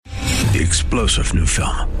The explosive new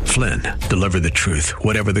film, Flynn, deliver the truth,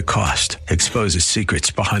 whatever the cost, exposes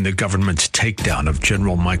secrets behind the government's takedown of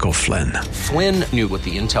General Michael Flynn. Flynn knew what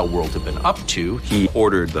the intel world had been up to. He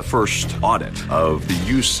ordered the first audit of the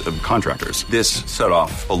use of contractors. This set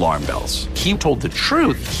off alarm bells. He told the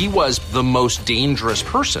truth. He was the most dangerous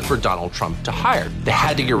person for Donald Trump to hire. They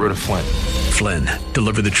had to get rid of Flynn. Flynn,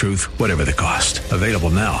 deliver the truth, whatever the cost. Available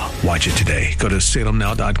now. Watch it today. Go to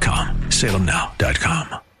salemnow.com.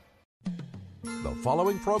 salemnow.com. The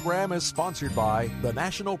following program is sponsored by the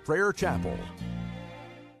National Prayer Chapel.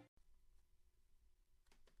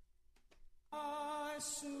 I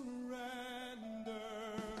surrender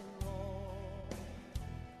all.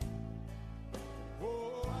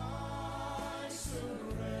 Oh, I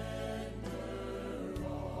surrender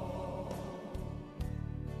all.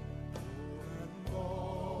 And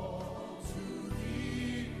all to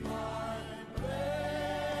thee, my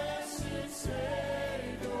blessed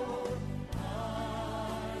Savior.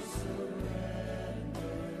 I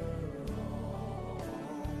surrender all.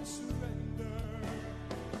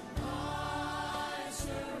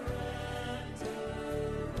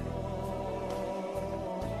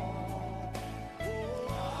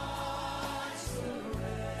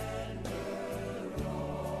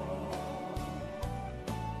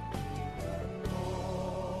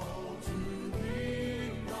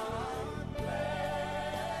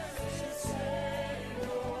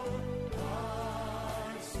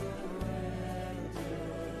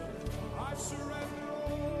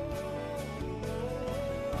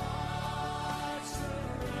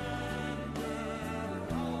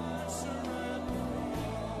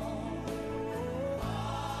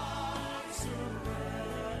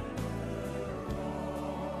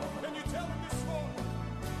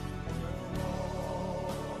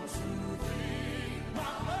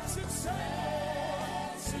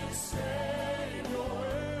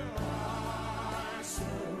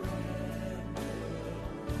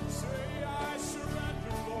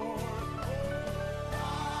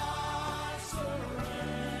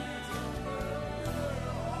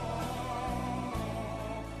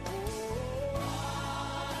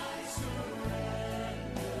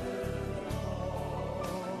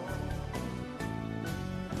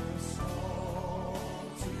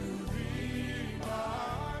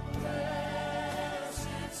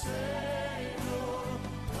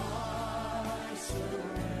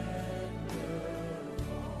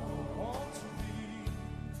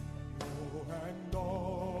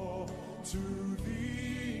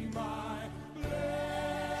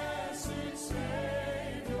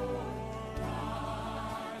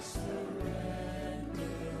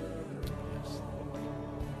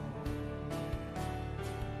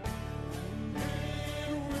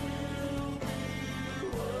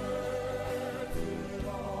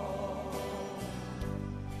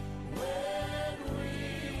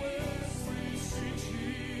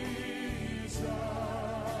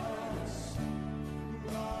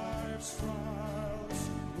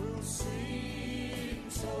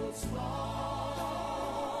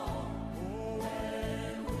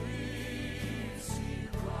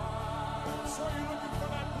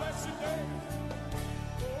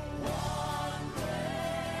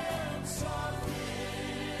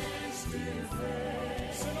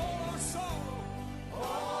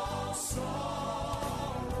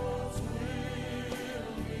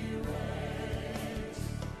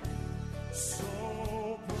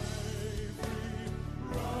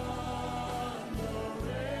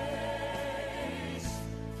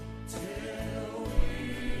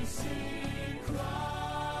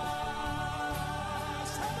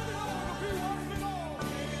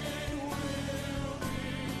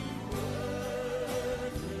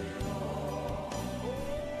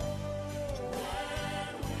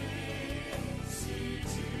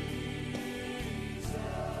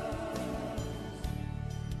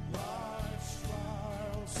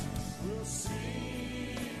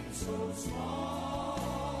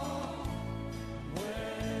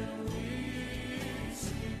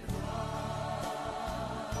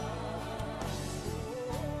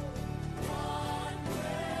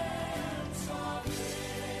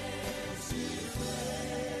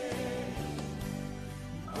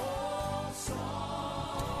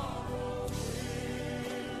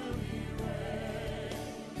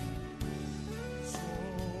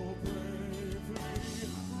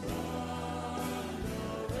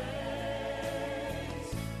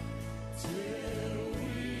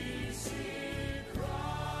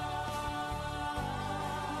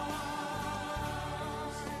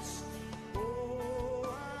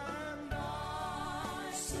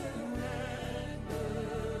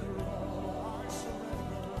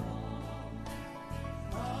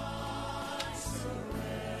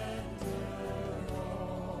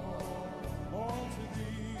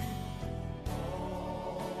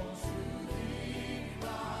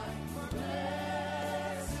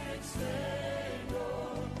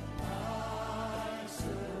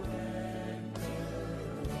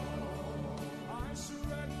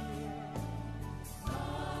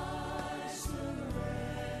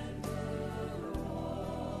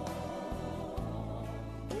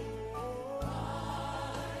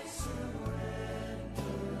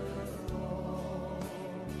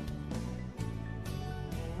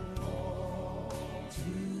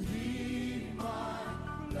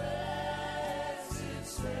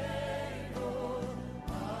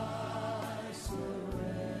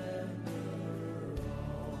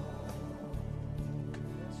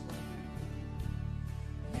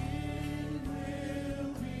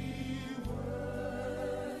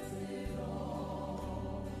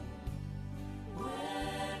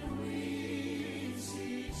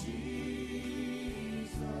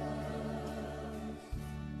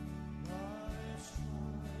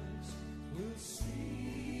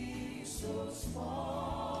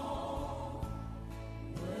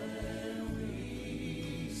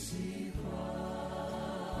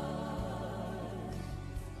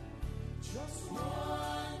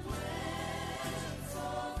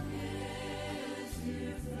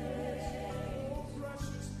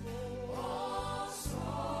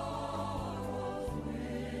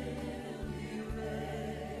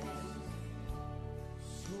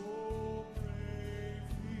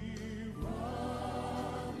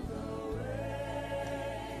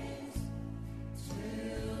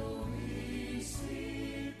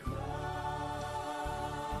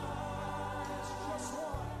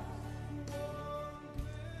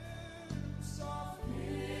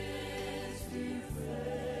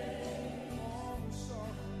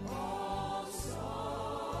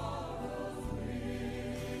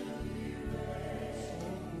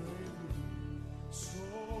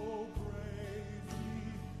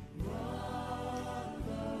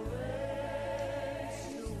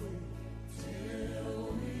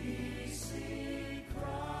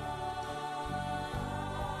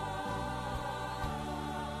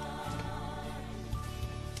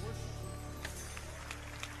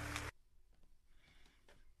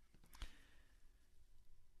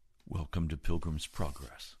 Pilgrim's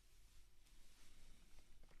Progress.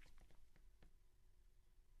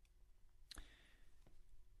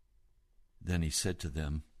 Then he said to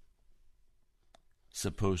them,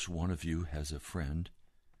 suppose one of you has a friend,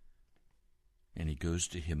 and he goes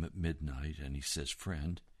to him at midnight, and he says,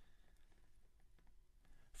 Friend,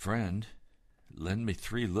 lend me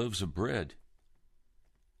 3 loaves of bread,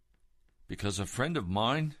 because a friend of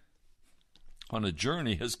mine on a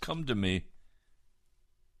journey has come to me,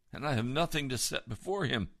 and I have nothing to set before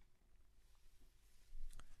him.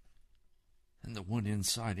 And the one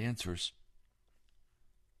inside answers,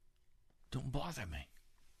 Don't bother me.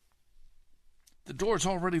 The door's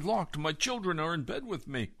already locked. My children are in bed with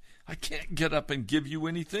me. I can't get up and give you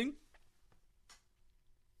anything.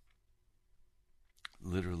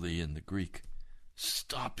 Literally in the Greek,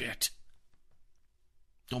 stop it.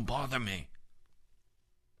 Don't bother me.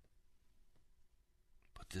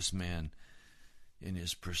 But this man, in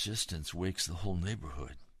his persistence, wakes the whole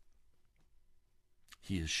neighborhood.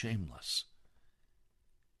 He is shameless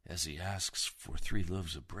as he asks for 3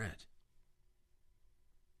 loaves of bread.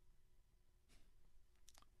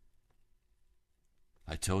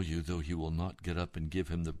 I tell you, though he will not get up and give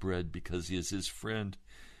him the bread because he is his friend,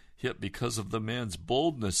 yet because of the man's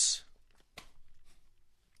boldness,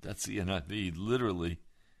 that's the NIV, literally,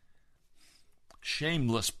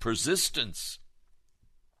 shameless persistence.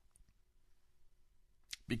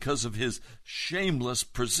 Because of his shameless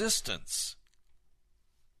persistence,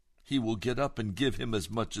 he will get up and give him as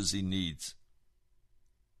much as he needs.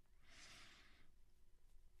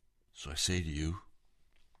 So I say to you,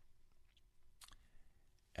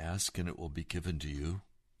 ask and it will be given to you.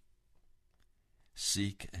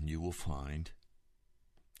 Seek and you will find.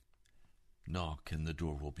 Knock and the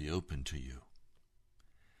door will be opened to you.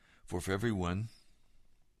 For everyone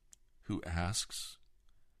who asks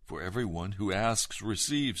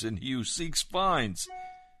receives, and he who seeks finds.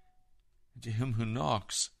 And to him who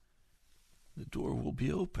knocks, the door will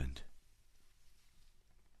be opened.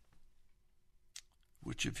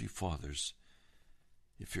 Which of you fathers,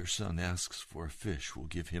 if your son asks for a fish, will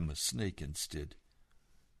give him a snake instead?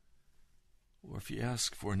 Or if he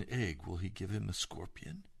asks for an egg, will he give him a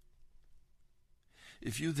scorpion?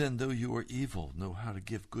 If you then, though you are evil, know how to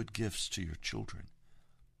give good gifts to your children,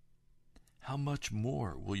 how much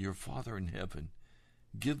more will your Father in heaven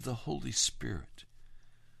give the Holy Spirit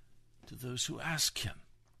to those who ask him?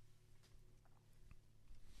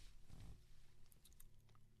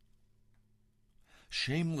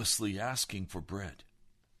 Shamelessly asking for bread,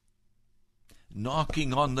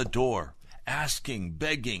 knocking on the door, asking,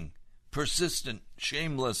 begging, persistent,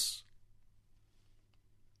 shameless.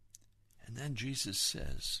 And then Jesus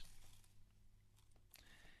says,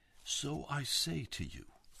 so I say to you,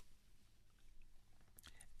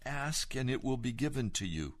 ask and it will be given to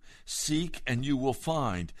you. Seek and you will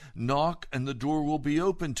find. Knock and the door will be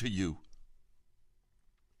open to you.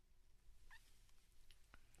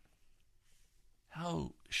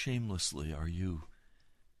 How shamelessly are you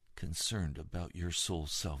concerned about your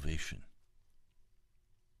soul's salvation?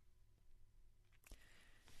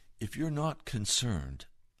 If you're not concerned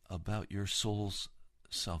about your soul's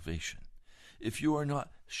salvation, if you are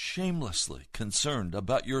not shamelessly concerned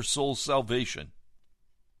about your soul's salvation,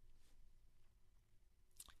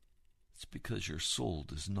 it's because your soul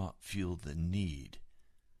does not feel the need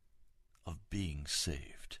of being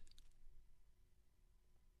saved.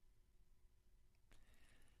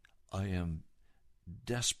 I am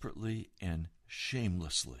desperately and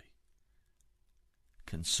shamelessly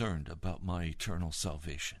concerned about my eternal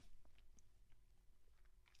salvation.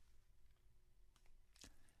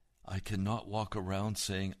 I cannot walk around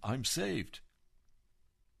saying, I'm saved,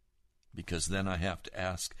 because then I have to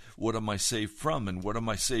ask, what am I saved from and what am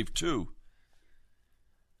I saved to?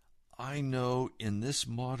 I know in this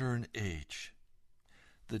modern age,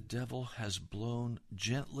 the devil has blown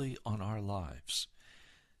gently on our lives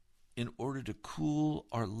in order to cool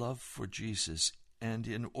our love for Jesus and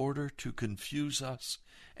in order to confuse us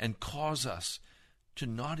and cause us to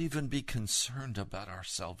not even be concerned about our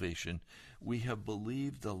salvation. We have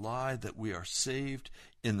believed the lie that we are saved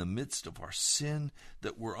in the midst of our sin,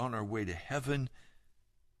 that we're on our way to heaven,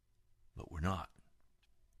 but we're not.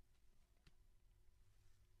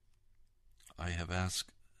 I have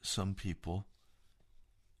asked some people,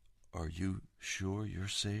 are you sure you're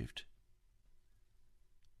saved?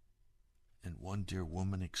 And one dear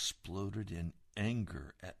woman exploded in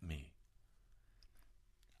anger at me.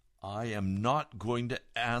 I am not going to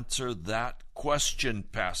answer that question,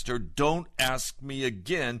 Pastor. Don't ask me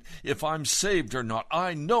again if I'm saved or not.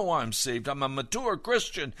 I know I'm saved. I'm a mature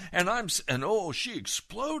Christian, and she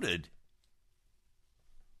exploded.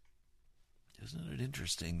 Isn't it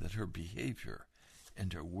interesting that her behavior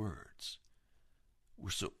and her words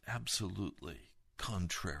were so absolutely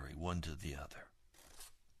contrary one to the other?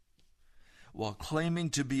 While claiming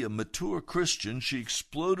to be a mature Christian, she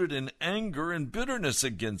exploded in anger and bitterness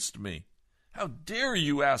against me. How dare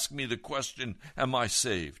you ask me the question, am I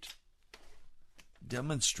saved?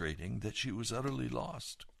 Demonstrating that she was utterly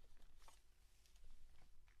lost.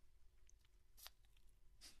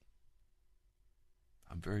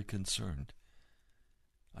 I'm very concerned.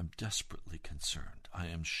 I'm desperately concerned. I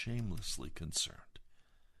am shamelessly concerned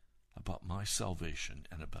about my salvation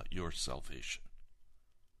and about your salvation.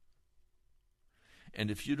 And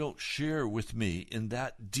if you don't share with me in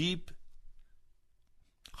that deep,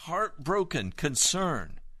 heartbroken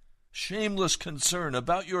concern, shameless concern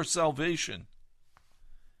about your salvation,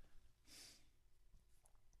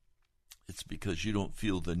 it's because you don't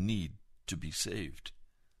feel the need to be saved.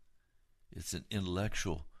 It's an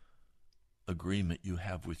intellectual agreement you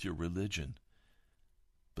have with your religion,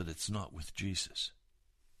 but it's not with Jesus.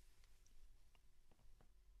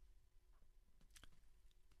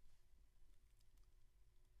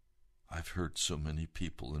 I've heard so many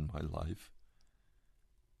people in my life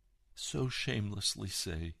so shamelessly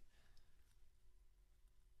say,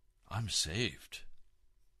 I'm saved.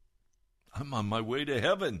 I'm on my way to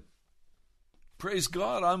heaven. Praise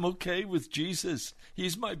God, I'm okay with Jesus.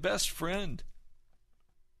 He's my best friend.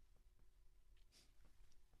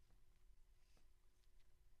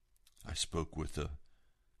 I spoke with a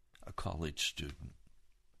college student,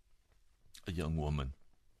 a young woman.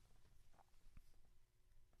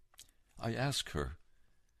 I asked her,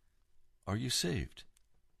 are you saved?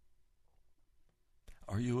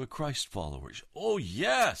 Are you a Christ follower? Oh,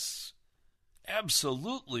 yes.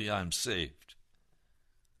 Absolutely, I'm saved.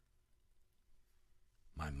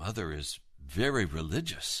 My mother is very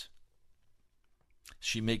religious.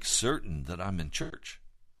 She makes certain that I'm in church.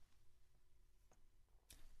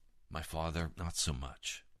 My father, not so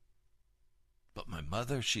much. But my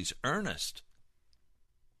mother, she's earnest.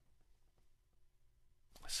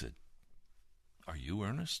 I said, are you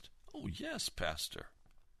earnest? Oh, yes, Pastor.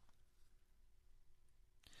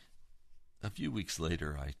 A few weeks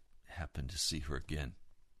later, I happened to see her again.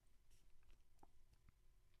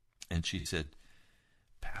 And she said,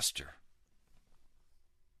 Pastor,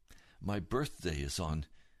 my birthday is on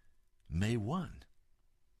May 1.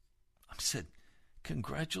 I said,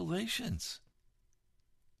 congratulations.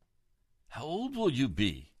 How old will you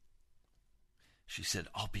be? She said,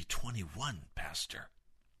 I'll be 21, Pastor.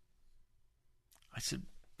 I said,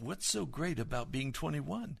 what's so great about being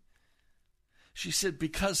 21? She said,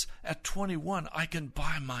 because at 21, I can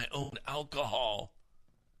buy my own alcohol.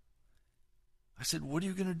 I said, what are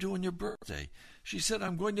you going to do on your birthday? She said,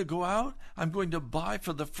 I'm going to go out. I'm going to buy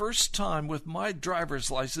for the first time with my driver's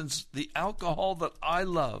license the alcohol that I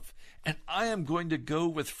love. And I am going to go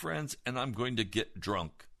with friends and I'm going to get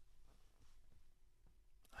drunk.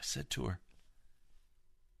 I said to her,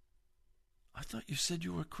 I thought you said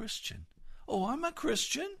you were a Christian. Oh, I'm a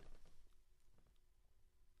Christian.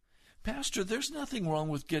 Pastor, there's nothing wrong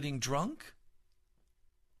with getting drunk.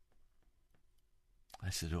 I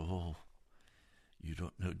said, oh, you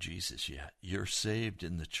don't know Jesus yet. You're saved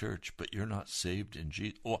in the church, but you're not saved in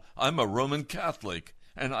Jesus. Oh, I'm a Roman Catholic,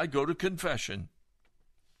 and I go to confession.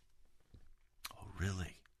 Oh,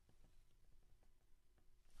 really?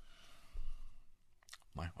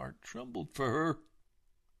 My heart trembled for her.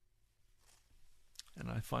 And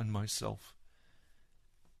I find myself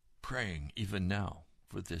praying even now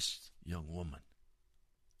for this young woman.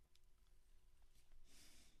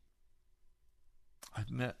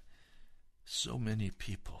 I've met so many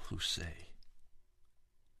people who say,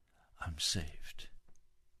 I'm saved.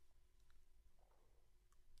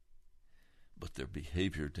 But their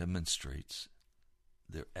behavior demonstrates,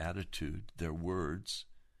 their attitude, their words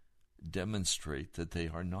demonstrate that they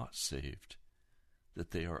are not saved,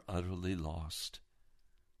 that they are utterly lost.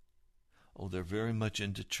 Oh, they're very much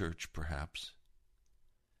into church, perhaps.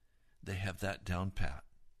 They have that down pat.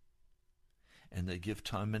 And they give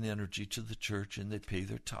time and energy to the church, and they pay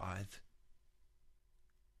their tithe.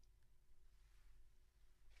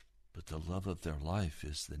 But the love of their life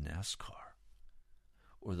is the NASCAR,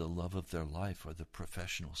 or the love of their life are the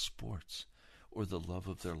professional sports, or the love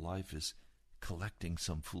of their life is collecting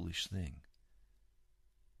some foolish thing,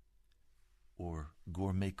 or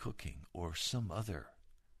gourmet cooking, or some other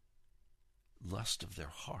lust of their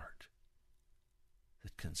heart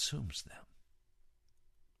that consumes them.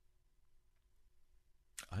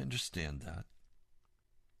 I understand that.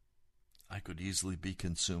 I could easily be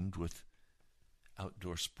consumed with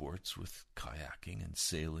outdoor sports, with kayaking and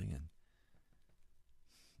sailing and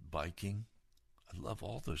biking. I love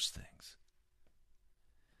all those things.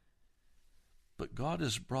 But God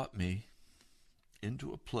has brought me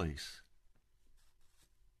into a place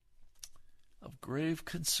of grave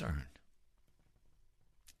concern.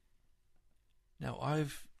 Now,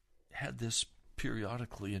 I've had this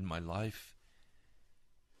periodically in my life,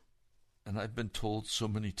 and I've been told so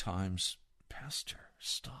many times, Pastor,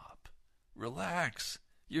 stop, relax,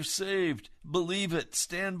 you're saved, believe it,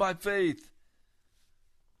 stand by faith.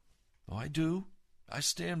 Oh, I do. I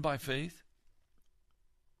stand by faith.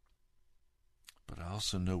 But I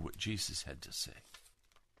also know what Jesus had to say.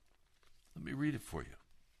 Let me read it for you.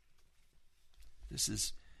 This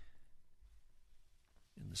is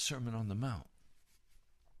in the Sermon on the Mount,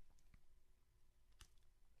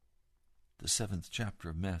 the 7th chapter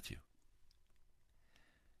of Matthew.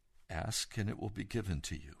 Ask, and it will be given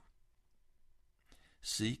to you.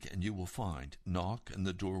 Seek, and you will find. Knock, and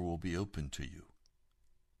the door will be opened to you.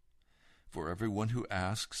 For everyone who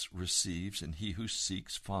asks receives, and he who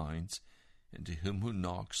seeks finds, and to him who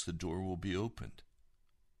knocks the door will be opened.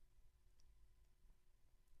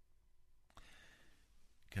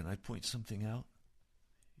 Can I point something out?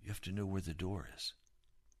 You have to know where the door is.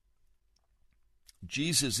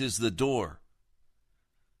 Jesus is the door.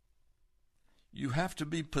 You have to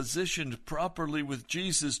be positioned properly with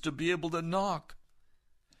Jesus to be able to knock.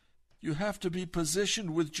 You have to be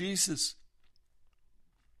positioned with Jesus.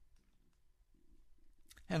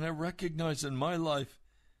 And I recognize in my life,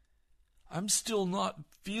 I'm still not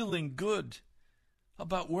feeling good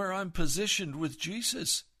about where I'm positioned with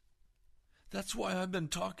Jesus. That's why I've been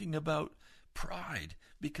talking about pride,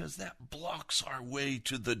 because that blocks our way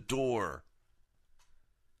to the door.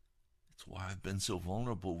 That's why I've been so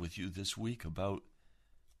vulnerable with you this week about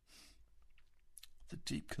the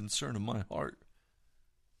deep concern of my heart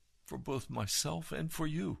for both myself and for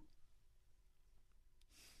you.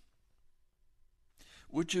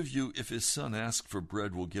 Which of you, if his son asks for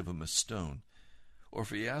bread, will give him a stone? Or if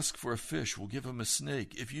he asks for a fish, will give him a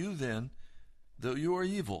snake? If you then, though you are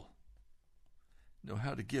evil, know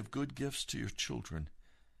how to give good gifts to your children,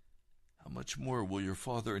 how much more will your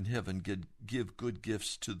Father in heaven give good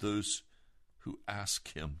gifts to those who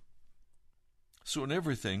ask him? So in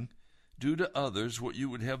everything, do to others what you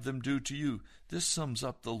would have them do to you. This sums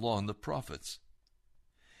up the law and the prophets.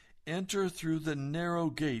 Enter through the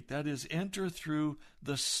narrow gate, that is, enter through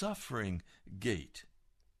the suffering gate.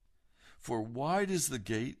 For wide is the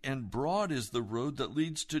gate, and broad is the road that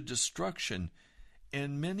leads to destruction,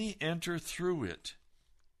 and many enter through it.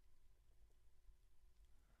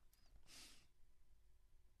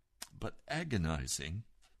 But agonizing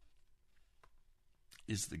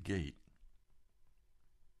is the gate,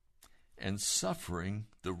 and suffering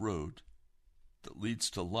the road that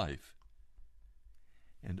leads to life,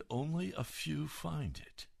 and only a few find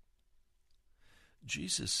it.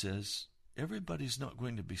 Jesus says everybody's not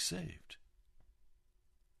going to be saved.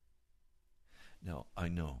 Now, I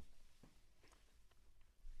know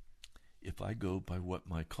if I go by what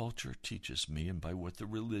my culture teaches me and by what the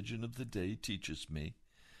religion of the day teaches me,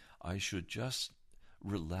 I should just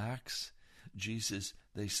relax. Jesus,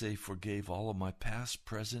 they say, forgave all of my past,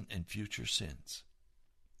 present, and future sins.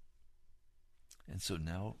 And so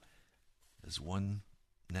now, as one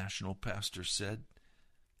national pastor said,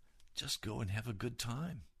 just go and have a good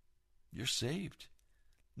time. You're saved.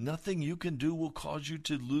 Nothing you can do will cause you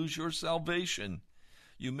to lose your salvation.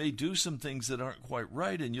 You may do some things that aren't quite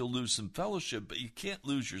right and you'll lose some fellowship, but you can't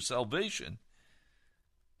lose your salvation.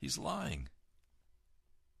 He's lying.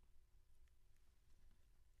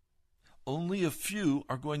 Only a few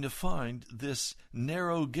are going to find this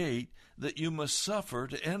narrow gate that you must suffer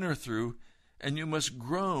to enter through, and you must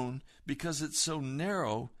groan because it's so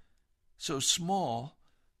narrow, so small.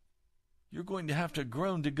 You're going to have to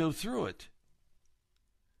groan to go through it.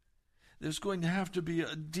 There's going to have to be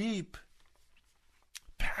a deep,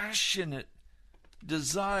 passionate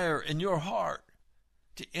desire in your heart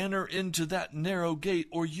to enter into that narrow gate,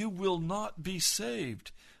 or you will not be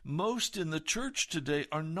saved. Most in the church today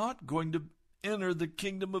are not going to enter the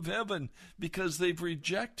kingdom of heaven because they've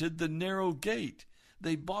rejected the narrow gate.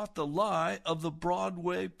 They bought the lie of the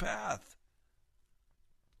Broadway path.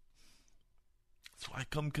 That's why I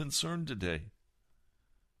come concerned today.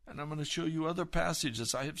 And I'm going to show you other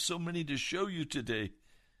passages. I have so many to show you today.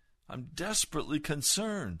 I'm desperately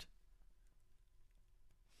concerned.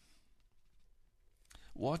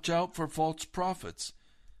 Watch out for false prophets.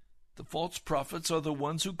 The false prophets are the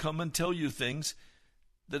ones who come and tell you things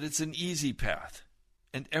that it's an easy path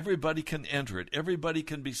and everybody can enter it. Everybody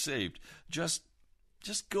can be saved. Just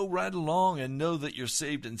go right along and know that you're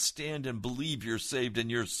saved and stand and believe you're saved and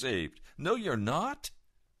you're saved. No, you're not.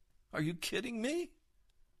 Are you kidding me?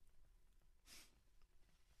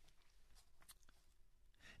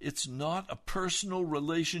 It's not a personal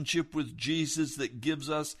relationship with Jesus that gives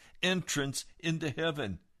us entrance into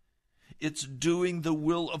heaven. It's doing the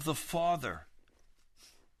will of the Father.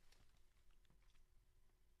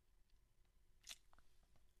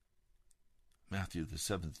 Matthew, the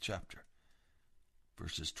 7th chapter,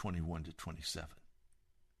 verses 21 to 27.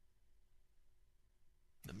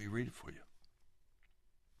 Let me read it for you.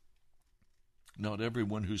 Not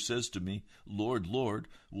everyone who says to me, Lord, Lord,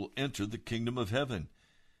 will enter the kingdom of heaven,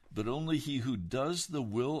 but only he who does the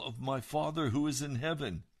will of my Father who is in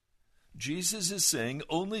heaven. Jesus is saying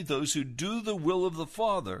only those who do the will of the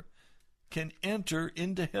Father can enter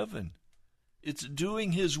into heaven. It's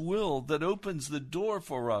doing his will that opens the door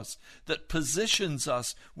for us, that positions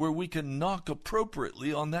us where we can knock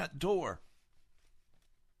appropriately on that door.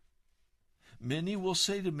 Many will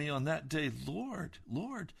say to me on that day, Lord,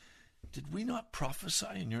 Lord, did we not prophesy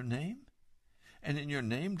in your name? And in your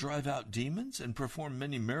name drive out demons and perform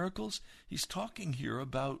many miracles? He's talking here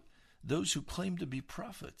about those who claim to be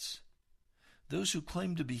prophets, those who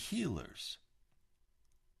claim to be healers,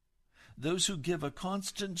 those who give a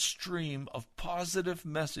constant stream of positive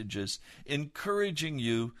messages encouraging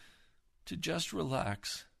you to just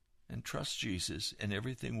relax and trust Jesus and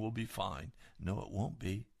everything will be fine. No, it won't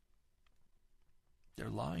be. They're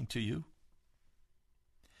lying to you.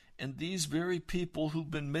 And these very people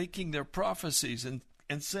who've been making their prophecies and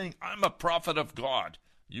saying, I'm a prophet of God,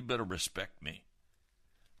 you better respect me.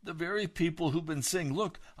 The very people who've been saying,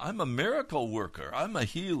 look, I'm a miracle worker, I'm a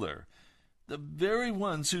healer. The very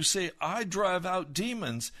ones who say, I drive out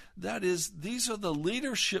demons, that is, these are the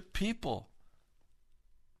leadership people.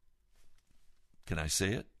 Can I say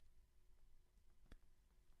it?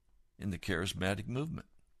 In the charismatic movement.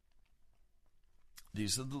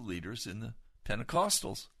 These are the leaders in the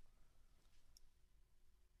Pentecostals.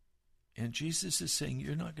 And Jesus is saying,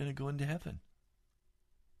 you're not going to go into heaven.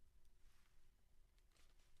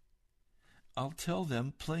 I'll tell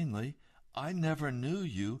them plainly, I never knew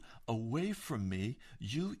you. Away from me,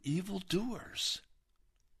 you evildoers.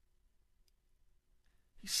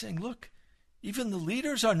 He's saying, look, even the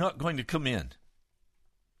leaders are not going to come in.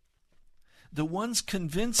 The ones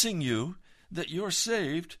convincing you that you're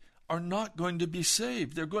saved are not going to be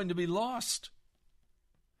saved. They're going to be lost.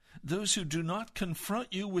 Those who do not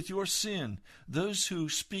confront you with your sin, those who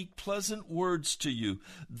speak pleasant words to you,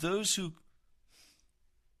 they're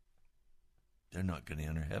not going to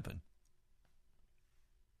enter heaven.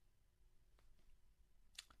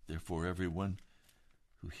 Therefore, everyone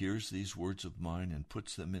who hears these words of mine and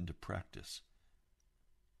puts them into practice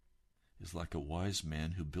is like a wise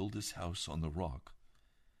man who built his house on the rock.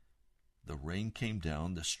 The rain came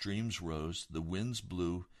down, the streams rose, the winds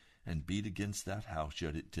blew and beat against that house,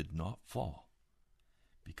 yet it did not fall,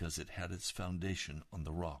 because it had its foundation on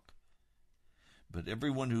the rock. But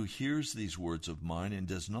everyone who hears these words of mine and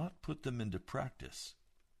does not put them into practice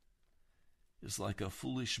is like a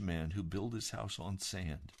foolish man who built his house on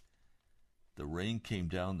sand. The rain came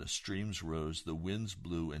down, the streams rose, the winds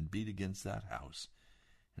blew and beat against that house,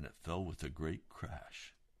 and it fell with a great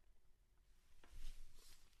crash.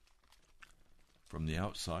 From the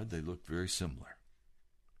outside, they look very similar.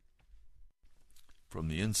 From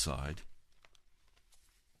the inside,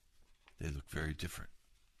 they look very different.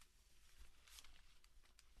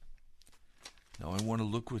 Now I want to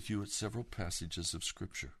look with you at several passages of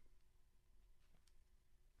Scripture.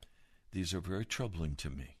 These are very troubling to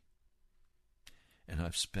me, and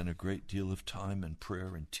I've spent a great deal of time in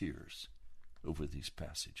prayer and tears over these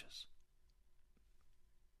passages.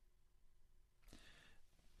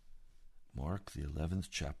 Mark, the 11th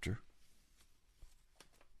chapter.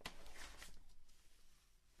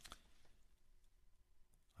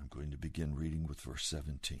 I'm going to begin reading with verse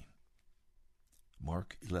 17.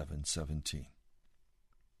 Mark 11:17.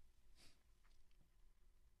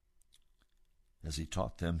 As he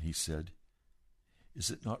taught them, he said, Is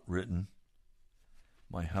it not written,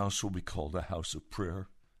 My house will be called a house of prayer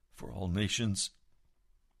for all nations?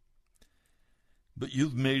 But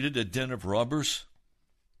you've made it a den of robbers.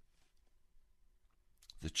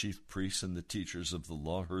 The chief priests and the teachers of the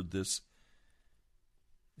law heard this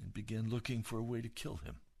and began looking for a way to kill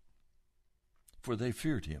him, for they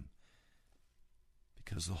feared him,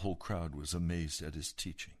 because the whole crowd was amazed at his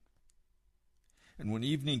teaching. And when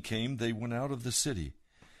evening came, they went out of the city.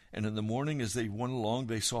 And in the morning, as they went along,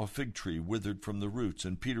 they saw a fig tree withered from the roots.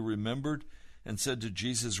 And Peter remembered and said to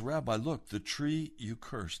Jesus, Rabbi, look, the tree you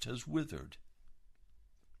cursed has withered.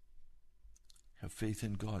 Have faith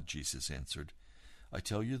in God, Jesus answered. I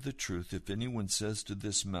tell you the truth, if anyone says to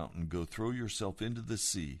this mountain, Go throw yourself into the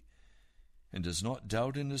sea, and does not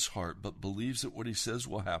doubt in his heart, but believes that what he says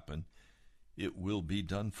will happen, it will be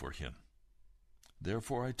done for him.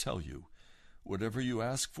 Therefore I tell you, whatever you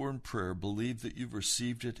ask for in prayer, believe that you've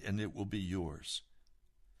received it, and it will be yours.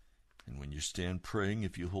 And when you stand praying,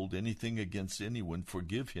 if you hold anything against anyone,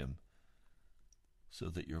 forgive him, so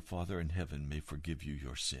that your Father in heaven may forgive you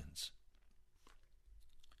your sins.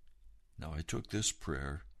 Now I took this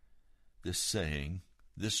prayer, this saying,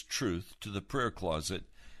 this truth to the prayer closet,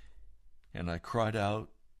 and I cried out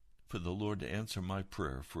for the Lord to answer my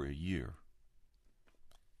prayer for a year.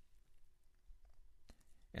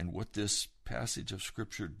 And what this passage of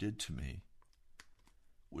Scripture did to me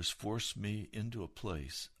was force me into a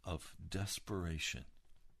place of desperation,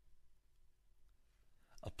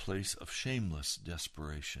 a place of shameless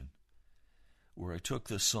desperation, where I took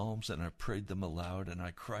the Psalms and I prayed them aloud and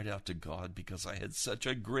I cried out to God because I had such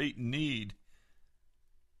a great need.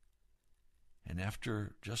 And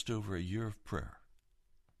after just over a year of prayer,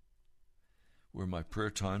 where my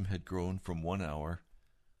prayer time had grown from 1 hour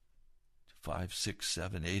to 5, 6,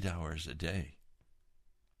 7, 8 hours a day,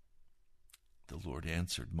 the Lord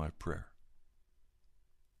answered my prayer.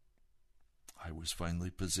 I was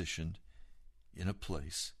finally positioned in a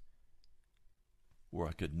place where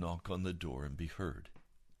I could knock on the door and be heard.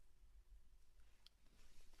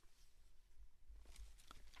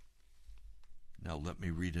 Now let me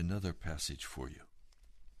read another passage for you.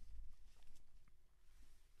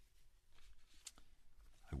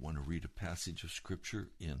 I want to read a passage of Scripture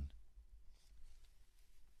in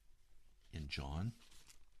John.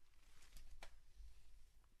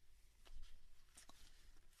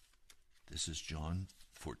 This is John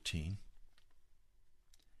 14,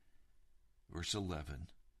 verse 11.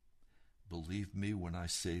 Believe me when I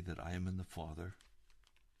say that I am in the Father,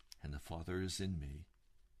 and the Father is in me,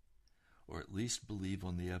 or at least believe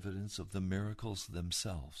on the evidence of the miracles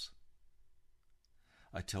themselves.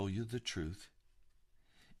 I tell you the truth.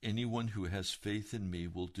 Anyone who has faith in me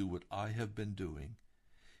will do what I have been doing.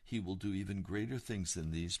 He will do even greater things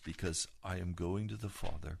than these, because I am going to the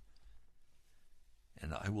Father,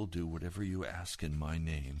 and I will do whatever you ask in my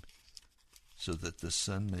name, so that the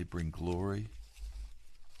Son may bring glory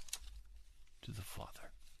to the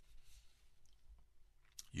Father.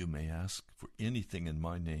 You may ask for anything in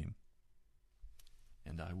my name,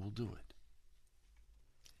 and I will do it.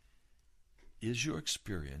 Is your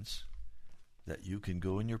experience that you can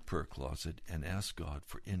go in your prayer closet and ask God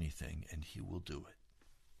for anything, and he will do it?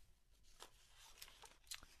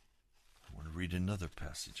 I want to read another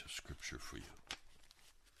passage of Scripture for you.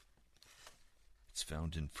 It's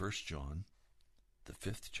found in 1 John, the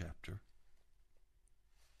 5th chapter.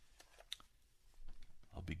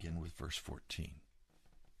 I'll begin with verse 14.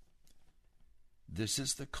 This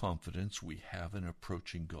is the confidence we have in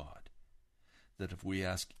approaching God, that if we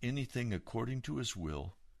ask anything according to his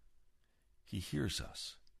will, he hears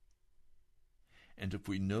us. And if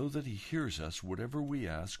we know that he hears us, whatever we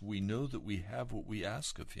ask, we know that we have what we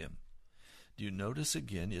ask of him. Do you notice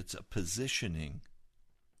again, it's a positioning.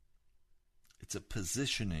 It's a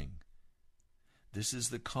positioning. This is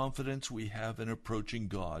the confidence we have in approaching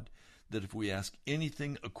God, that if we ask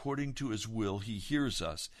anything according to his will, he hears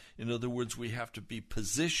us. In other words, we have to be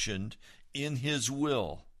positioned in his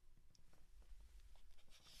will.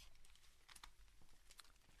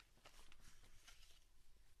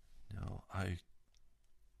 Now, I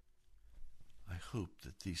hope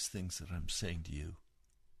that these things that I'm saying to you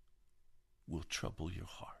will trouble your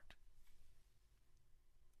heart.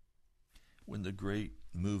 When the great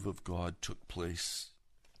move of God took place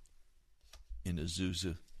in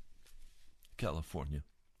Azusa, California,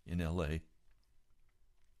 in L.A.,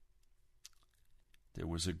 there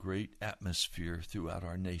was a great atmosphere throughout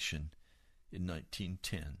our nation in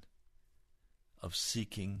 1910 of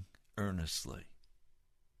seeking earnestly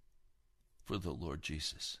for the Lord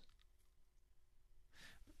Jesus.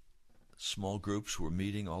 Small groups were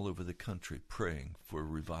meeting all over the country praying for a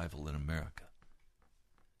revival in America.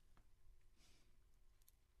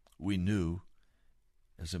 We knew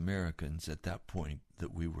as Americans at that point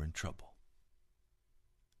that we were in trouble.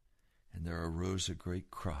 And there arose a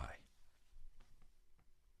great cry.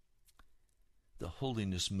 The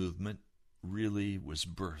holiness movement really was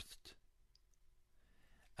birthed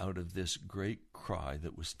out of this great cry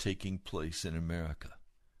that was taking place in America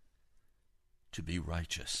to be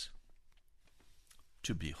righteous,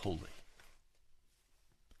 to be holy,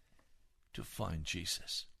 to find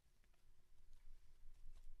Jesus.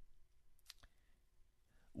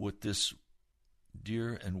 What this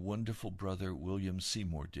dear and wonderful brother William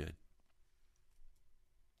Seymour did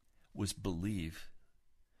was believe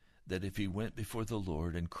that if he went before the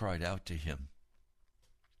Lord and cried out to him,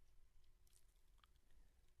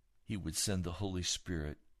 he would send the Holy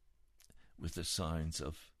Spirit with the signs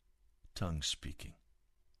of tongue speaking.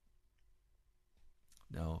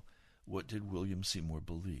 Now, what did William Seymour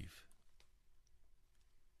believe?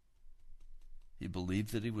 He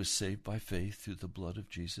believed that he was saved by faith through the blood of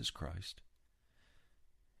Jesus Christ.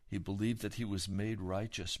 He believed that he was made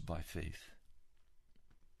righteous by faith.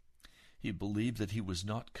 He believed that he was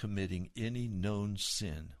not committing any known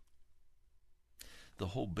sin. The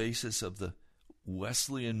whole basis of the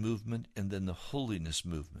Wesleyan movement and then the holiness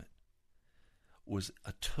movement was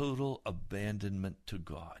a total abandonment to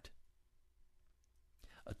God,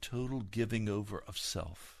 a total giving over of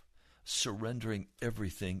self, surrendering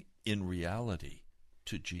everything in reality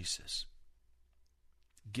to Jesus,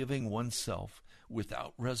 giving oneself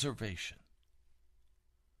without reservation,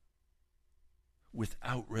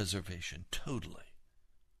 totally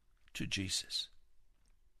to Jesus.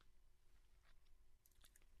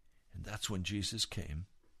 And that's when Jesus came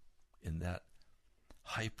in that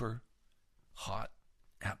hyper hot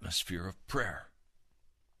atmosphere of prayer,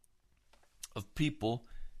 of people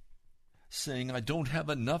saying, I don't have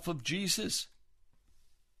enough of Jesus,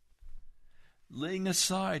 laying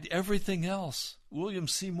aside everything else. William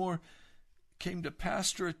Seymour came to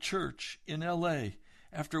pastor a church in L.A.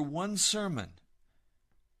 After one sermon.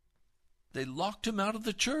 They locked him out of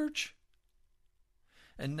the church.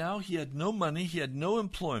 And now he had no money, he had no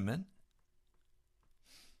employment.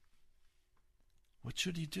 What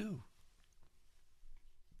should he do?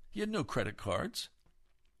 He had no credit cards.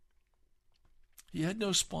 He had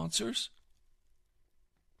no sponsors.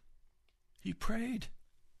 He prayed.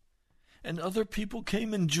 And other people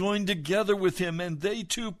came and joined together with him, and they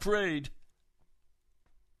too prayed.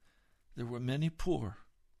 There were many poor.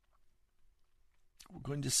 We're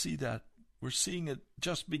going to see that. We're seeing it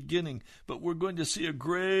just beginning, but we're going to see a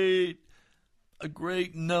great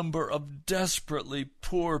number of desperately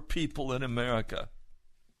poor people in America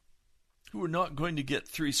who are not going to get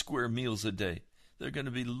 3 square meals a day. They're going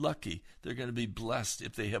to be lucky. They're going to be blessed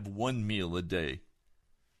if they have 1 meal a day.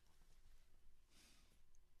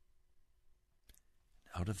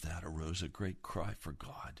 Out of that arose a great cry for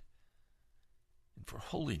God and for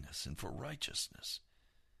holiness and for righteousness.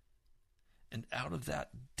 And out of that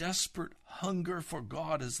desperate hunger for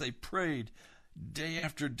God as they prayed day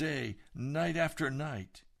after day, night after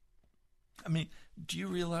night. I mean, do you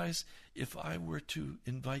realize if I were to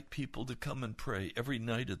invite people to come and pray every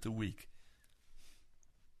night of the week,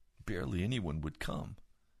 barely anyone would come.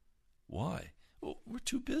 Why? Well, we're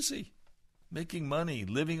too busy making money,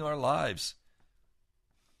 living our lives.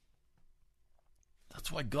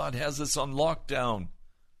 That's why God has us on lockdown.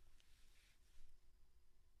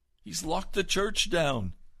 He's locked the church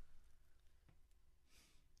down.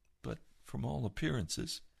 But from all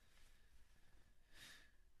appearances,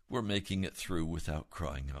 we're making it through without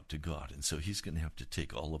crying out to God. And so he's going to have to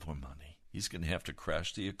take all of our money. He's going to have to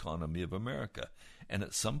crash the economy of America. And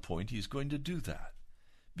at some point, he's going to do that.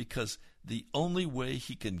 Because the only way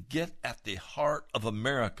he can get at the heart of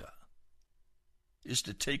America is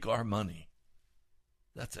to take our money.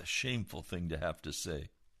 That's a shameful thing to have to say.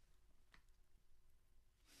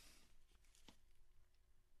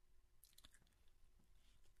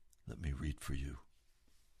 Let me read for you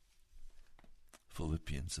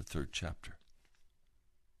Philippians, the 3rd chapter.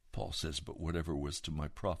 Paul says, but whatever was to my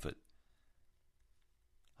profit,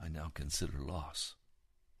 I now consider loss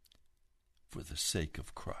for the sake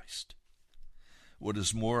of Christ. What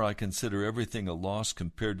is more, I consider everything a loss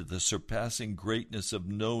compared to the surpassing greatness of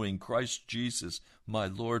knowing Christ Jesus, my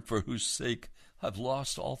Lord, for whose sake I've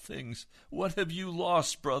lost all things. What have you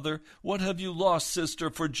lost, brother? What have you lost, sister,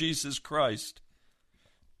 for Jesus Christ?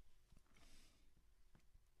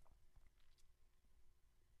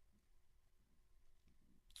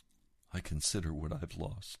 I consider what I've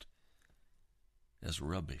lost as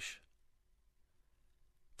rubbish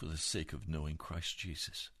for the sake of knowing Christ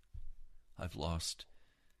Jesus. I've lost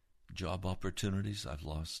job opportunities. I've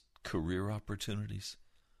lost career opportunities.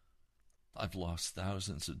 I've lost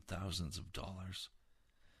thousands and thousands of dollars.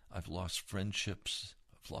 I've lost friendships.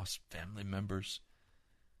 I've lost family members.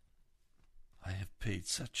 I have paid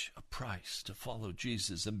such a price to follow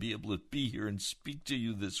Jesus and be able to be here and speak to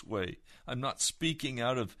you this way. I'm not speaking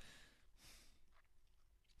out of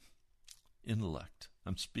intellect.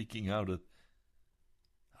 I'm speaking out of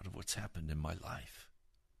what's happened in my life.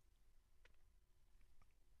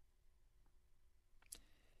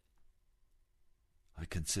 I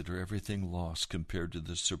consider everything lost compared to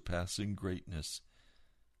the surpassing greatness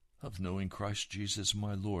of knowing Christ Jesus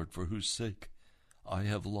my Lord, for whose sake I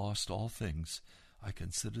have lost all things. I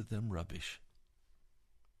consider them rubbish,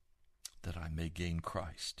 that I may gain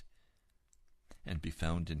Christ and be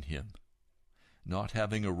found in him, not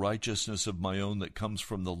having a righteousness of my own that comes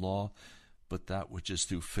from the law, but that which is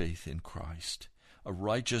through faith in Christ, a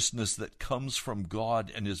righteousness that comes from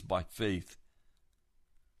God and is by faith.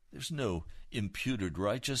 There's no imputed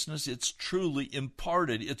righteousness. It's truly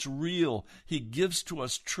imparted. It's real. He gives to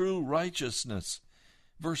us true righteousness.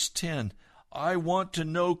 Verse 10, I want to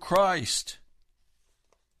know Christ.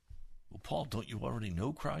 Well, Paul, don't you already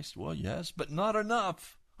know Christ? Well, yes, but not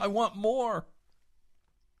enough. I want more.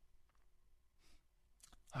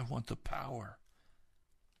 I want the power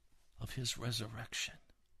of his resurrection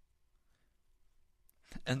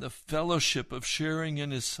and the fellowship of sharing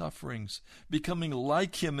in his sufferings, becoming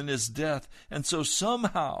like him in his death, and so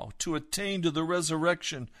somehow to attain to the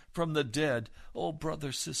resurrection from the dead. Oh,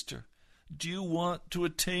 brother, sister, do you want to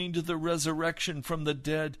attain to the resurrection from the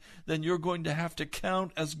dead? Then you're going to have to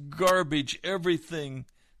count as garbage everything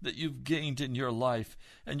that you've gained in your life,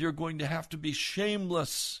 and you're going to have to be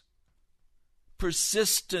shameless,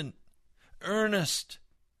 persistent, earnest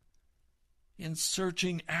in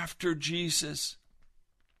searching after Jesus.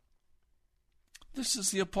 This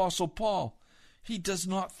is the Apostle Paul. He does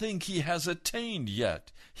not think he has attained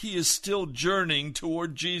yet. He is still journeying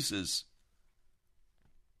toward Jesus.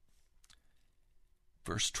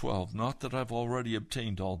 Verse 12, not that I've already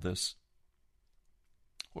obtained all this,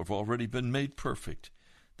 or have already been made perfect.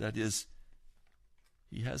 That is,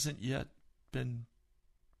 he hasn't yet been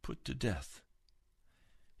put to death.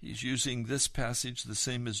 He's using this passage the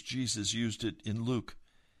same as Jesus used it in Luke,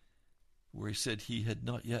 where he said he had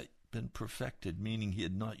not yet been perfected, meaning he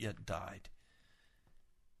had not yet died.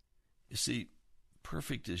 You see,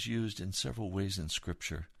 perfect is used in several ways in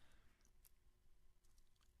Scripture.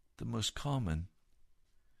 The most common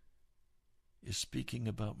is speaking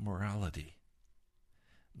about morality,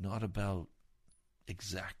 not about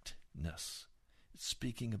exactness. It's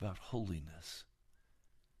speaking about holiness.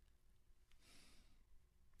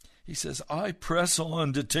 He says, I press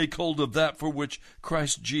on to take hold of that for which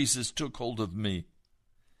Christ Jesus took hold of me.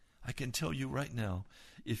 I can tell you right now,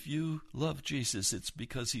 if you love Jesus, it's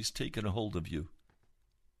because he's taken a hold of you.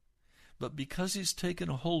 But because he's taken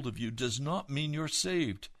a hold of you does not mean you're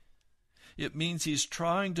saved. It means he's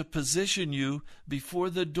trying to position you before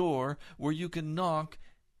the door where you can knock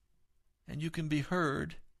and you can be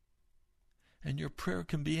heard and your prayer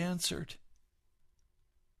can be answered.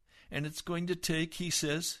 And it's going to take, he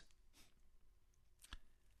says,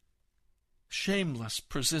 shameless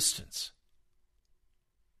persistence.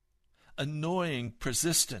 Annoying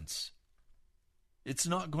persistence. It's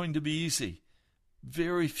not going to be easy.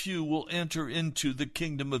 Very few will enter into the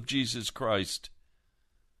kingdom of Jesus Christ.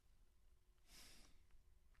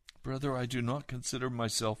 Brother, I do not consider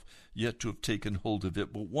myself yet to have taken hold of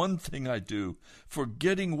it, but one thing I do,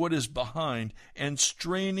 forgetting what is behind and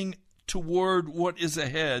straining toward what is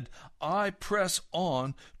ahead, I press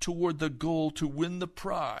on toward the goal to win the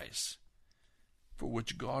prize for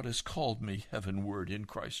which God has called me heavenward in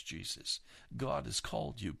Christ Jesus. God has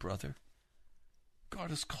called you, brother.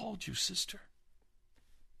 God has called you, sister.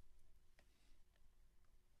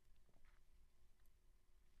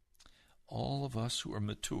 All of us who are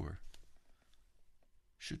mature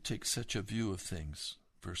should take such a view of things.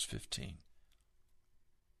 Verse 15.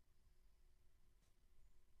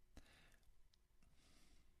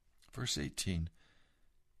 Verse 18.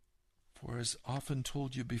 For as often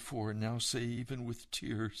told you before, and now say even with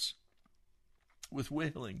tears, with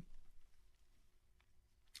wailing,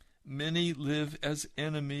 many live as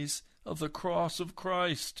enemies of the cross of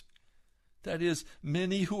Christ. That is,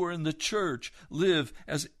 many who are in the church live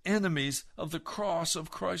as enemies of the cross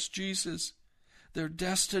of Christ Jesus. Their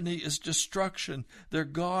destiny is destruction. Their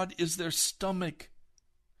God is their stomach.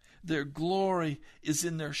 Their glory is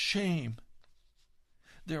in their shame.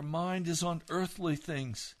 Their mind is on earthly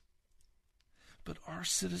things. But our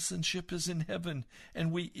citizenship is in heaven,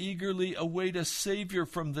 and we eagerly await a Savior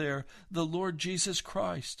from there, the Lord Jesus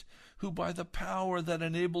Christ, who by the power that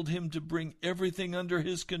enabled him to bring everything under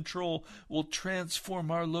his control will transform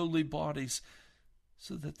our lowly bodies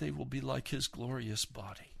so that they will be like his glorious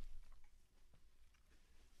body.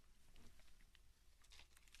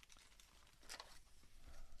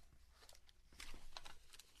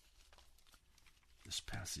 This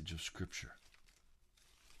passage of Scripture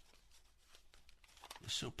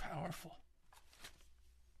is so powerful.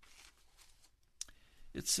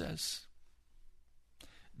 It says,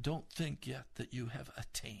 don't think yet that you have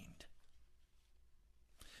attained.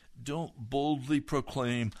 Don't boldly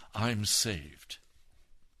proclaim, I'm saved.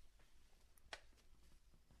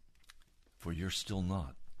 For you're still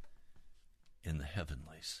not in the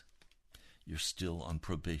heavenlies. You're still on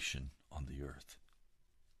probation on the earth.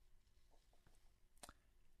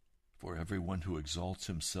 For everyone who exalts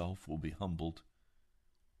himself will be humbled,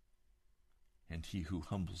 and he who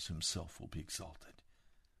humbles himself will be exalted.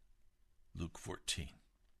 Luke 14.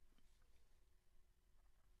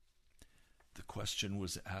 The question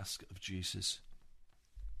was asked of Jesus,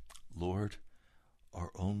 Lord, are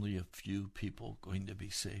only a few people going to be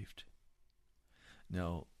saved?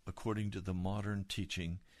 Now, according to the modern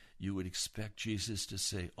teaching, you would expect Jesus to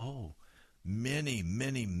say, oh, many,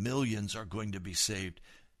 many millions are going to be saved.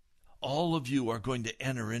 All of you are going to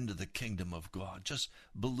enter into the kingdom of God. Just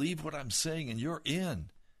believe what I'm saying and you're in.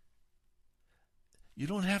 You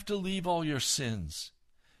don't have to leave all your sins.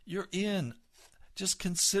 You're in. Just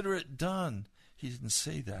consider it done. He didn't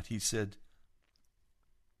say that. He said,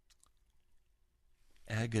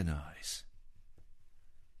 agonize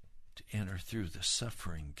to enter through the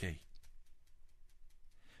suffering gate.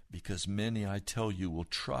 Because many, I tell you, will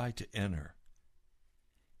try to enter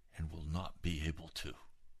and will not be able to.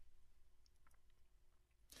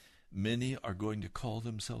 Many are going to call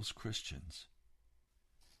themselves Christians,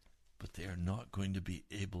 but they are not going to be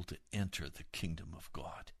able to enter the kingdom of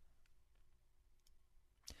God.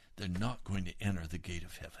 They're not going to enter the gate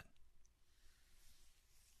of heaven.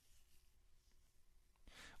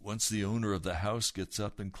 Once the owner of the house gets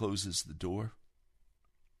up and closes the door,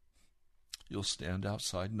 you'll stand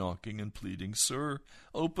outside knocking and pleading, Sir,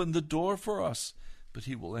 open the door for us. But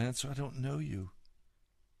he will answer, I don't know you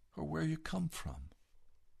or where you come from.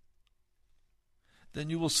 Then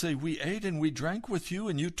you will say, we ate and we drank with you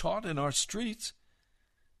and you taught in our streets.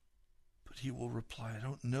 But he will reply, I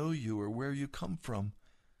don't know you or where you come from.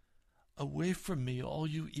 Away from me, all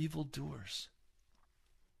you evildoers.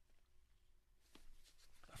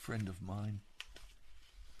 A friend of mine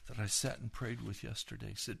that I sat and prayed with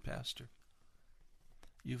yesterday said, Pastor,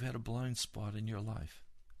 you've had a blind spot in your life.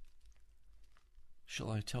 Shall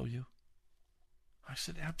I tell you? I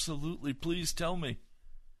said, absolutely, please tell me.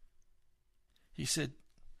 He said,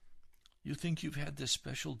 you think you've had this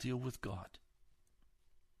special deal with God,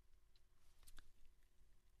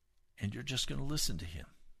 and you're just going to listen to him,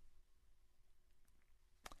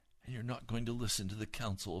 and you're not going to listen to the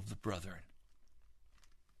counsel of the brethren.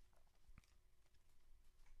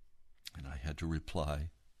 And I had to reply,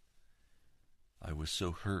 I was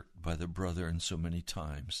so hurt by the brethren so many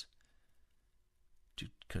times to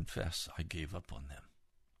confess I gave up on them.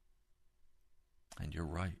 And you're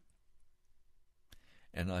right.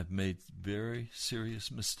 And I've made very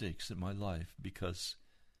serious mistakes in my life because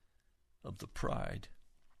of the pride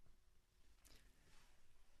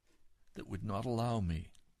that would not allow me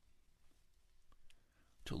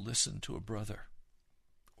to listen to a brother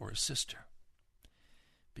or a sister.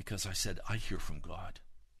 Because I said, I hear from God.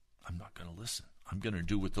 I'm not going to listen. I'm going to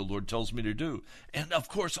do what the Lord tells me to do. And of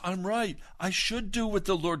course, I'm right. I should do what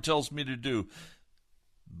the Lord tells me to do.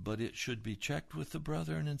 But it should be checked with the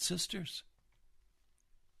brethren and sisters.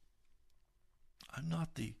 I'm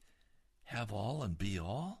not the have-all and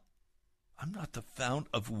be-all. I'm not the fount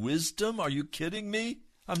of wisdom. Are you kidding me?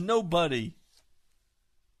 I'm nobody.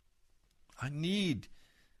 I need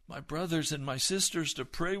my brothers and my sisters to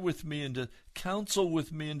pray with me and to counsel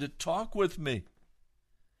with me and to talk with me.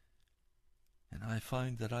 And I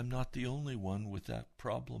find that I'm not the only one with that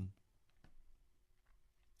problem.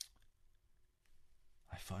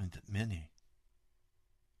 I find that many,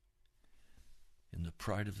 in the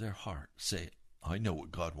pride of their heart, say, I know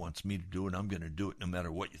what God wants me to do, and I'm going to do it no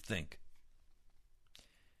matter what you think.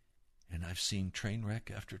 And I've seen train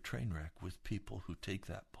wreck after train wreck with people who take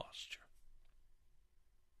that posture.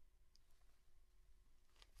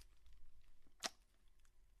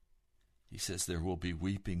 He says there will be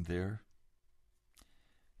weeping there,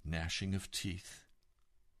 gnashing of teeth,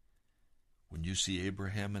 when you see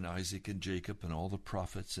Abraham and Isaac and Jacob and all the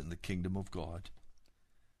prophets in the kingdom of God,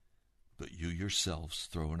 but you yourselves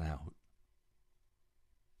thrown out.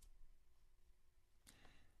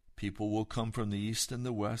 People will come from the east and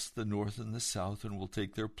the west, the north and the south, and will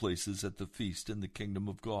take their places at the feast in the kingdom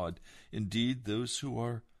of God. Indeed, those who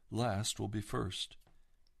are last will be first,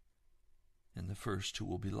 and the first who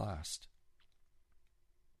will be last.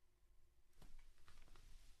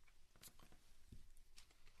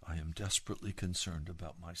 I am desperately concerned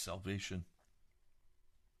about my salvation,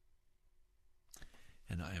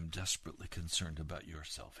 and I am desperately concerned about your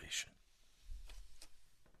salvation.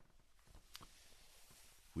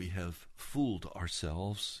 We have fooled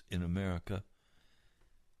ourselves in America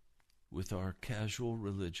with our casual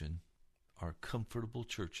religion, our comfortable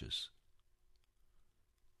churches.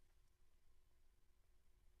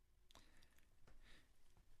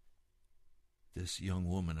 This young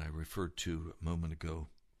woman I referred to a moment ago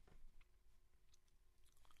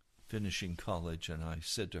finishing college, and I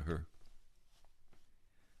said to her,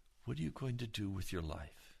 "What are you going to do with your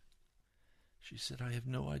life?" She said, "I have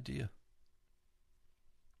no idea.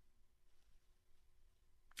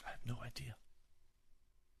 I have no idea."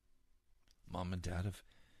 Mom and Dad have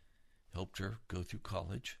helped her go through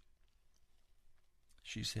college.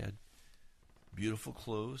 She's had beautiful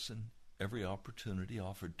clothes and every opportunity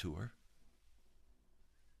offered to her.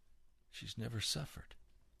 She's never suffered.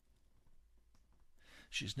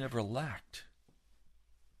 She's never lacked.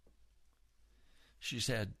 She's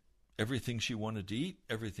had everything she wanted to eat,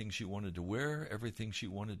 everything she wanted to wear, everything she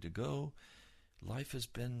wanted to go. Life has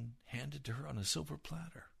been handed to her on a silver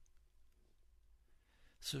platter.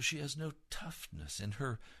 So she has no toughness, and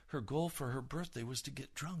her goal for her birthday was to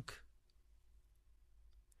get drunk.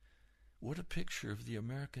 What a picture of the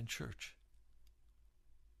American church.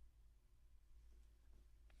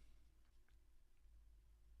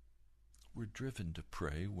 We're driven to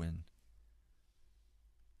pray when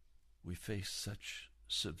we face such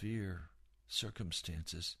severe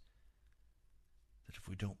circumstances that if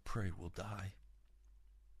we don't pray, we'll die.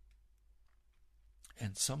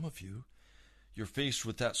 And some of you, you're faced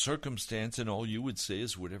with that circumstance, and all you would say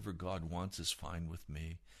is, whatever God wants is fine with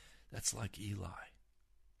me. That's like Eli.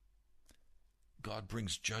 God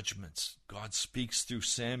brings judgments. God speaks through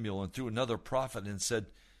Samuel and through another prophet and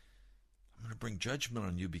said, "I'm going to bring judgment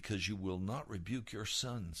on you because you will not rebuke your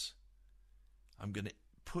sons. I'm going to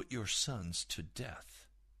put your sons to death."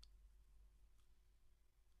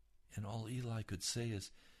 And all Eli could say is,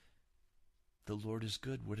 "The Lord is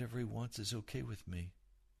good. Whatever he wants is okay with me."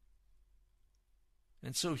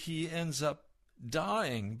 And so he ends up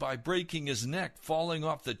dying by breaking his neck, falling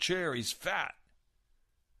off the chair. He's fat.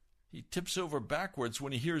 He tips over backwards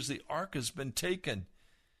when he hears the ark has been taken.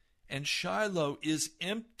 And Shiloh is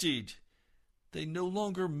emptied. They no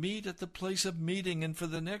longer meet at the place of meeting. And for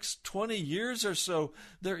the next 20 years or so,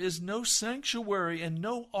 there is no sanctuary and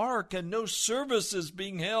no ark and no services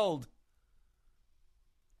being held.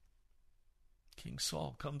 King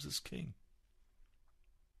Saul comes as king.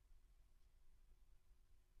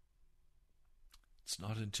 It's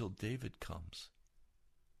not until David comes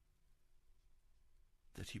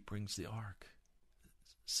that he brings the ark,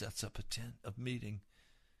 sets up a tent of meeting,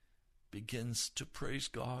 begins to praise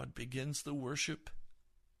God, begins the worship.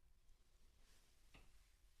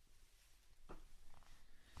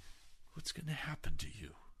 What's going to happen to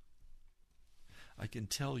you? I can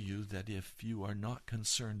tell you that if you are not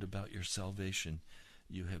concerned about your salvation,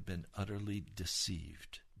 you have been utterly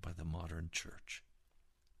deceived by the modern church.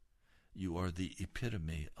 You are the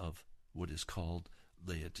epitome of what is called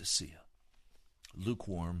Laodicea.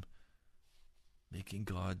 Lukewarm, making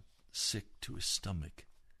God sick to his stomach.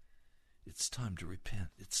 It's time to repent.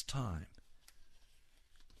 It's time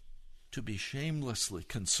to be shamelessly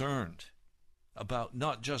concerned about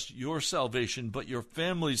not just your salvation, but your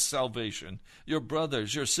family's salvation, your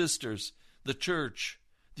brothers, your sisters, the church,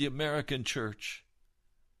 the American church.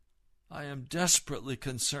 I am desperately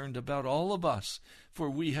concerned about all of us, for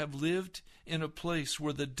we have lived in a place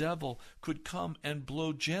where the devil could come and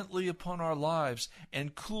blow gently upon our lives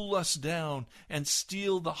and cool us down and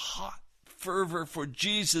steal the hot fervor for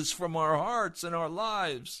Jesus from our hearts and our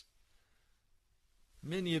lives.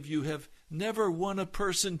 Many of you have never won a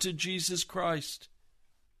person to Jesus Christ,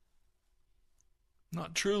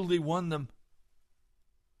 not truly won them.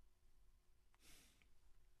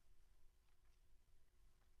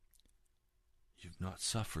 You've not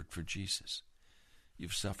suffered for Jesus.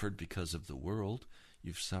 You've suffered because of the world.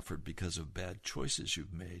 You've suffered because of bad choices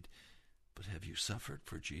you've made. But have you suffered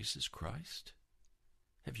for Jesus Christ?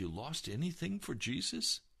 Have you lost anything for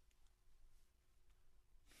Jesus?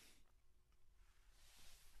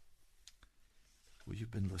 Well, you've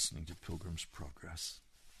been listening to Pilgrim's Progress.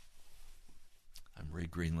 I'm Ray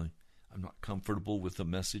Greenley. I'm not comfortable with the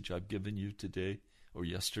message I've given you today or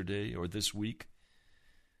yesterday or this week,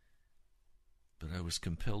 but I was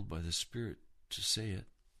compelled by the Spirit to say it.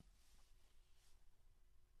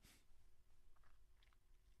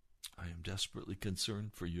 I am desperately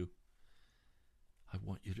concerned for you. I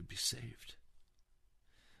want you to be saved.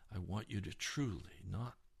 I want you to truly,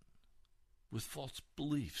 not with false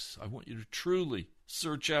beliefs, I want you to truly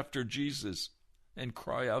search after Jesus and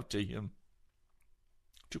cry out to him,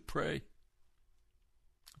 to pray.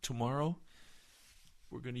 Tomorrow,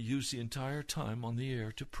 we're going to use the entire time on the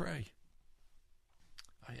air to pray.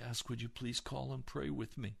 I ask, would you please call and pray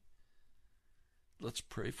with me? Let's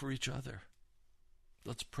pray for each other.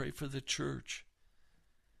 Let's pray for the church.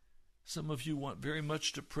 Some of you want very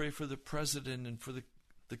much to pray for the president and for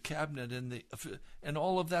the the cabinet and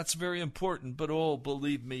all of that's very important, but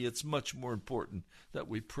believe me, it's much more important that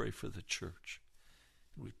we pray for the church.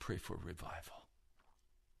 We pray for revival.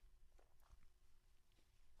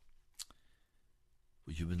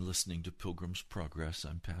 Well, you've been listening to Pilgrim's Progress.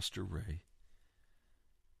 I'm Pastor Ray.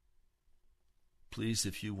 Please,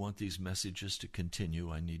 if you want these messages to continue,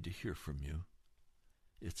 I need to hear from you.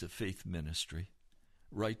 It's a faith ministry.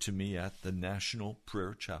 Write to me at the National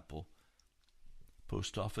Prayer Chapel,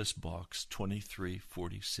 Post Office Box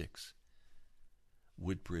 2346,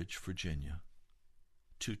 Woodbridge, Virginia,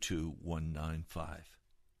 22195.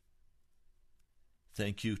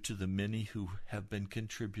 Thank you to the many who have been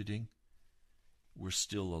contributing. We're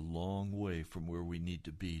still a long way from where we need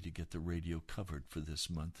to be to get the radio covered for this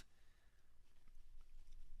month.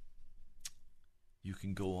 You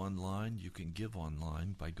can go online, you can give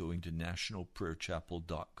online by going to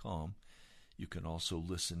nationalprayerchapel.com. You can also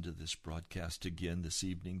listen to this broadcast again this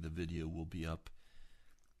evening. The video will be up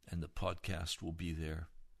and the podcast will be there.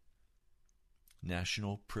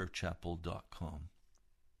 nationalprayerchapel.com.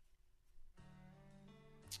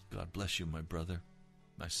 God bless you, my brother,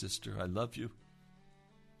 my sister. I love you.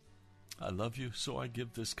 I love you, so I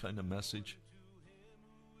give this kind of message.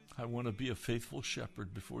 I want to be a faithful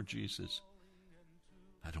shepherd before Jesus.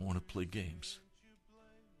 I don't want to play games.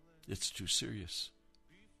 It's too serious.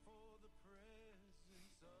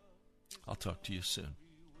 I'll talk to you soon.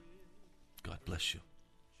 God bless you.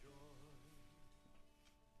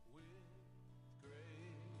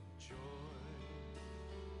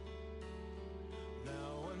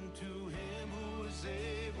 Now unto him who is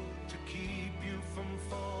able to keep you from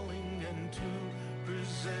falling and to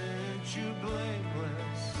present you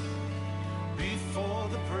blameless before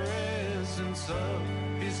the presence of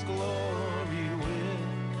his glory.